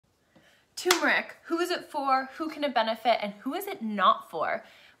Turmeric, who is it for, who can it benefit, and who is it not for?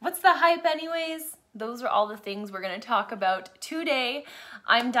 What's the hype anyways? Those are all the things we're going to talk about today.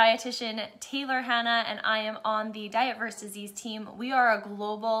 I'm Dietitian Taylor Hanna, and I am on the Diet vs. Disease team. We are a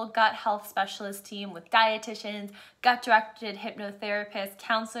global gut health specialist team with dietitians, gut-directed hypnotherapists,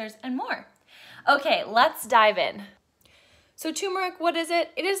 counselors, and more. Okay, let's dive in. So turmeric, what is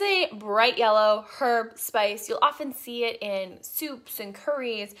it? It is a bright yellow herb spice. You'll often see it in soups and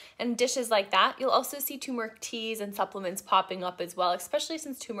curries and dishes like that. You'll also see turmeric teas and supplements popping up as well, especially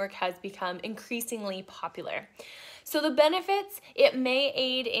since turmeric has become increasingly popular. So the benefits, it may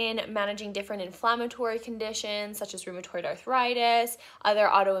aid in managing different inflammatory conditions such as rheumatoid arthritis, other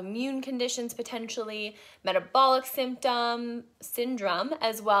autoimmune conditions potentially, metabolic syndrome,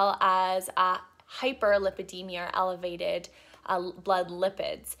 as well as hyperlipidemia or elevated blood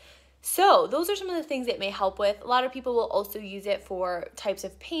lipids. So those are some of the things it may help with. A lot of people will also use it for types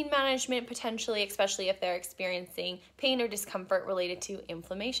of pain management potentially, especially if they're experiencing pain or discomfort related to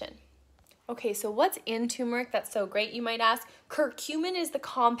inflammation. Okay, so what's in turmeric that's so great, you might ask? Curcumin is the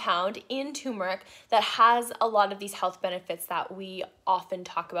compound in turmeric that has a lot of these health benefits that we often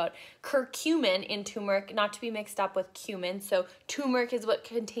talk about. Curcumin in turmeric, not to be mixed up with cumin. So turmeric is what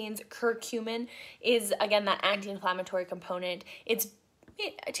contains curcumin, is again that anti-inflammatory component.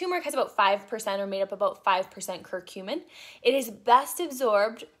 Turmeric has about 5% or made up about 5% curcumin. It is best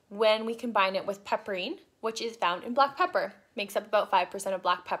absorbed when we combine it with pepperine, which is found in black pepper. Makes up about 5% of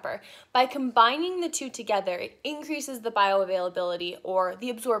black pepper. By combining the two together, it increases the bioavailability or the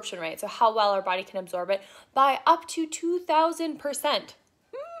absorption rate, so how well our body can absorb it, by up to 2,000%.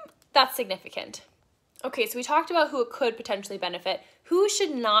 That's significant. Okay, so we talked about who it could potentially benefit. Who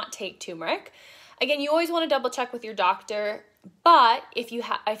should not take turmeric? Again, you always want to double check with your doctor, but if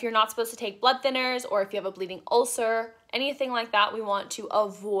you're not supposed to take blood thinners or if you have a bleeding ulcer, anything like that, we want to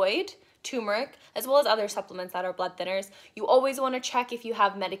avoid turmeric, as well as other supplements that are blood thinners. You always want to check if you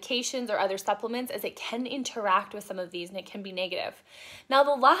have medications or other supplements, as it can interact with some of these and it can be negative. Now,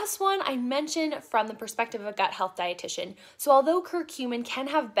 the last one I mentioned from the perspective of a gut health dietitian. So although curcumin can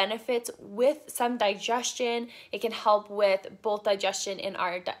have benefits with some digestion, it can help with both digestion in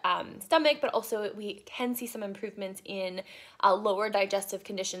our stomach, but also we can see some improvements in lower digestive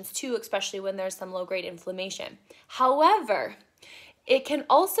conditions too, especially when there's some low-grade inflammation. However, it can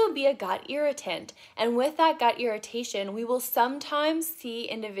also be a gut irritant, and with that gut irritation, we will sometimes see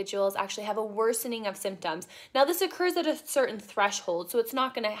individuals actually have a worsening of symptoms. Now, this occurs at a certain threshold, so it's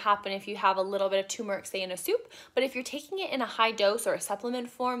not going to happen if you have a little bit of turmeric, say, in a soup, but if you're taking it in a high dose or a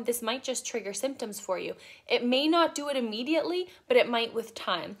supplement form, this might just trigger symptoms for you. It may not do it immediately, but it might with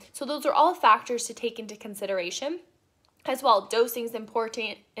time. So those are all factors to take into consideration as well. Dosing is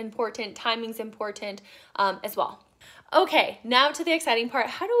important, timing's important as well. Okay, now to the exciting part.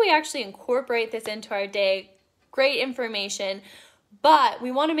 How do we actually incorporate this into our day? Great information, but we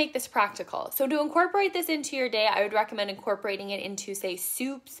want to make this practical. So to incorporate this into your day, I would recommend incorporating it into, say,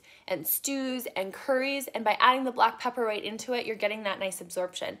 soups and stews and curries, and by adding the black pepper right into it, you're getting that nice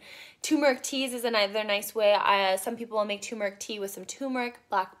absorption. Turmeric teas is another nice way. Some people will make turmeric tea with some turmeric,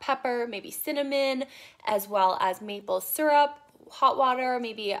 black pepper, maybe cinnamon, as well as maple syrup, hot water,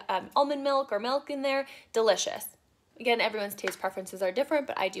 maybe almond milk or milk in there. Delicious. Again, everyone's taste preferences are different,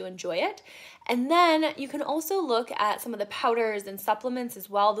 but I do enjoy it. And then you can also look at some of the powders and supplements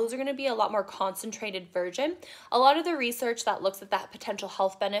as well. Those are going to be a lot more concentrated version. A lot of the research that looks at that potential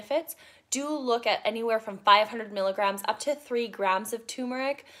health benefits do look at anywhere from 500 milligrams up to 3 grams of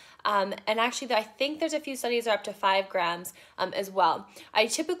turmeric. And actually, I think there's a few studies that are up to 5 grams as well. I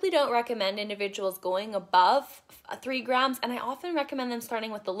typically don't recommend individuals going above 3 grams, and I often recommend them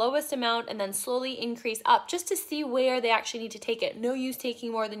starting with the lowest amount and then slowly increase up just to see where they actually need to take it. No use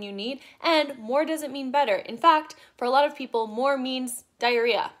taking more than you need, and more doesn't mean better. In fact, for a lot of people, more means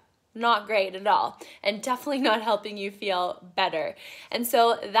diarrhea. Not great at all, and definitely not helping you feel better. And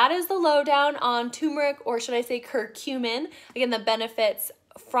so that is the lowdown on turmeric, or should I say curcumin. Again, the benefits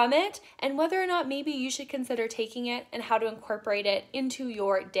from it and whether or not maybe you should consider taking it and how to incorporate it into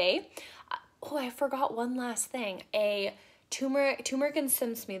your day. Oh, I forgot one last thing. A turmeric and some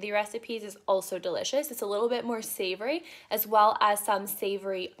smoothie recipes is also delicious. It's a little bit more savory, as well as some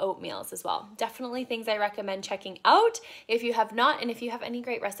savory oatmeals as well. Definitely things I recommend checking out if you have not, and if you have any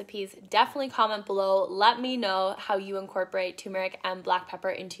great recipes, definitely comment below. Let me know how you incorporate turmeric and black pepper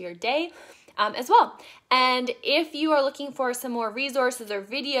into your day as well. And if you are looking for some more resources or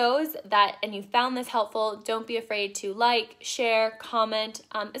videos and you found this helpful, don't be afraid to like, share, comment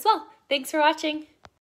as well. Thanks for watching.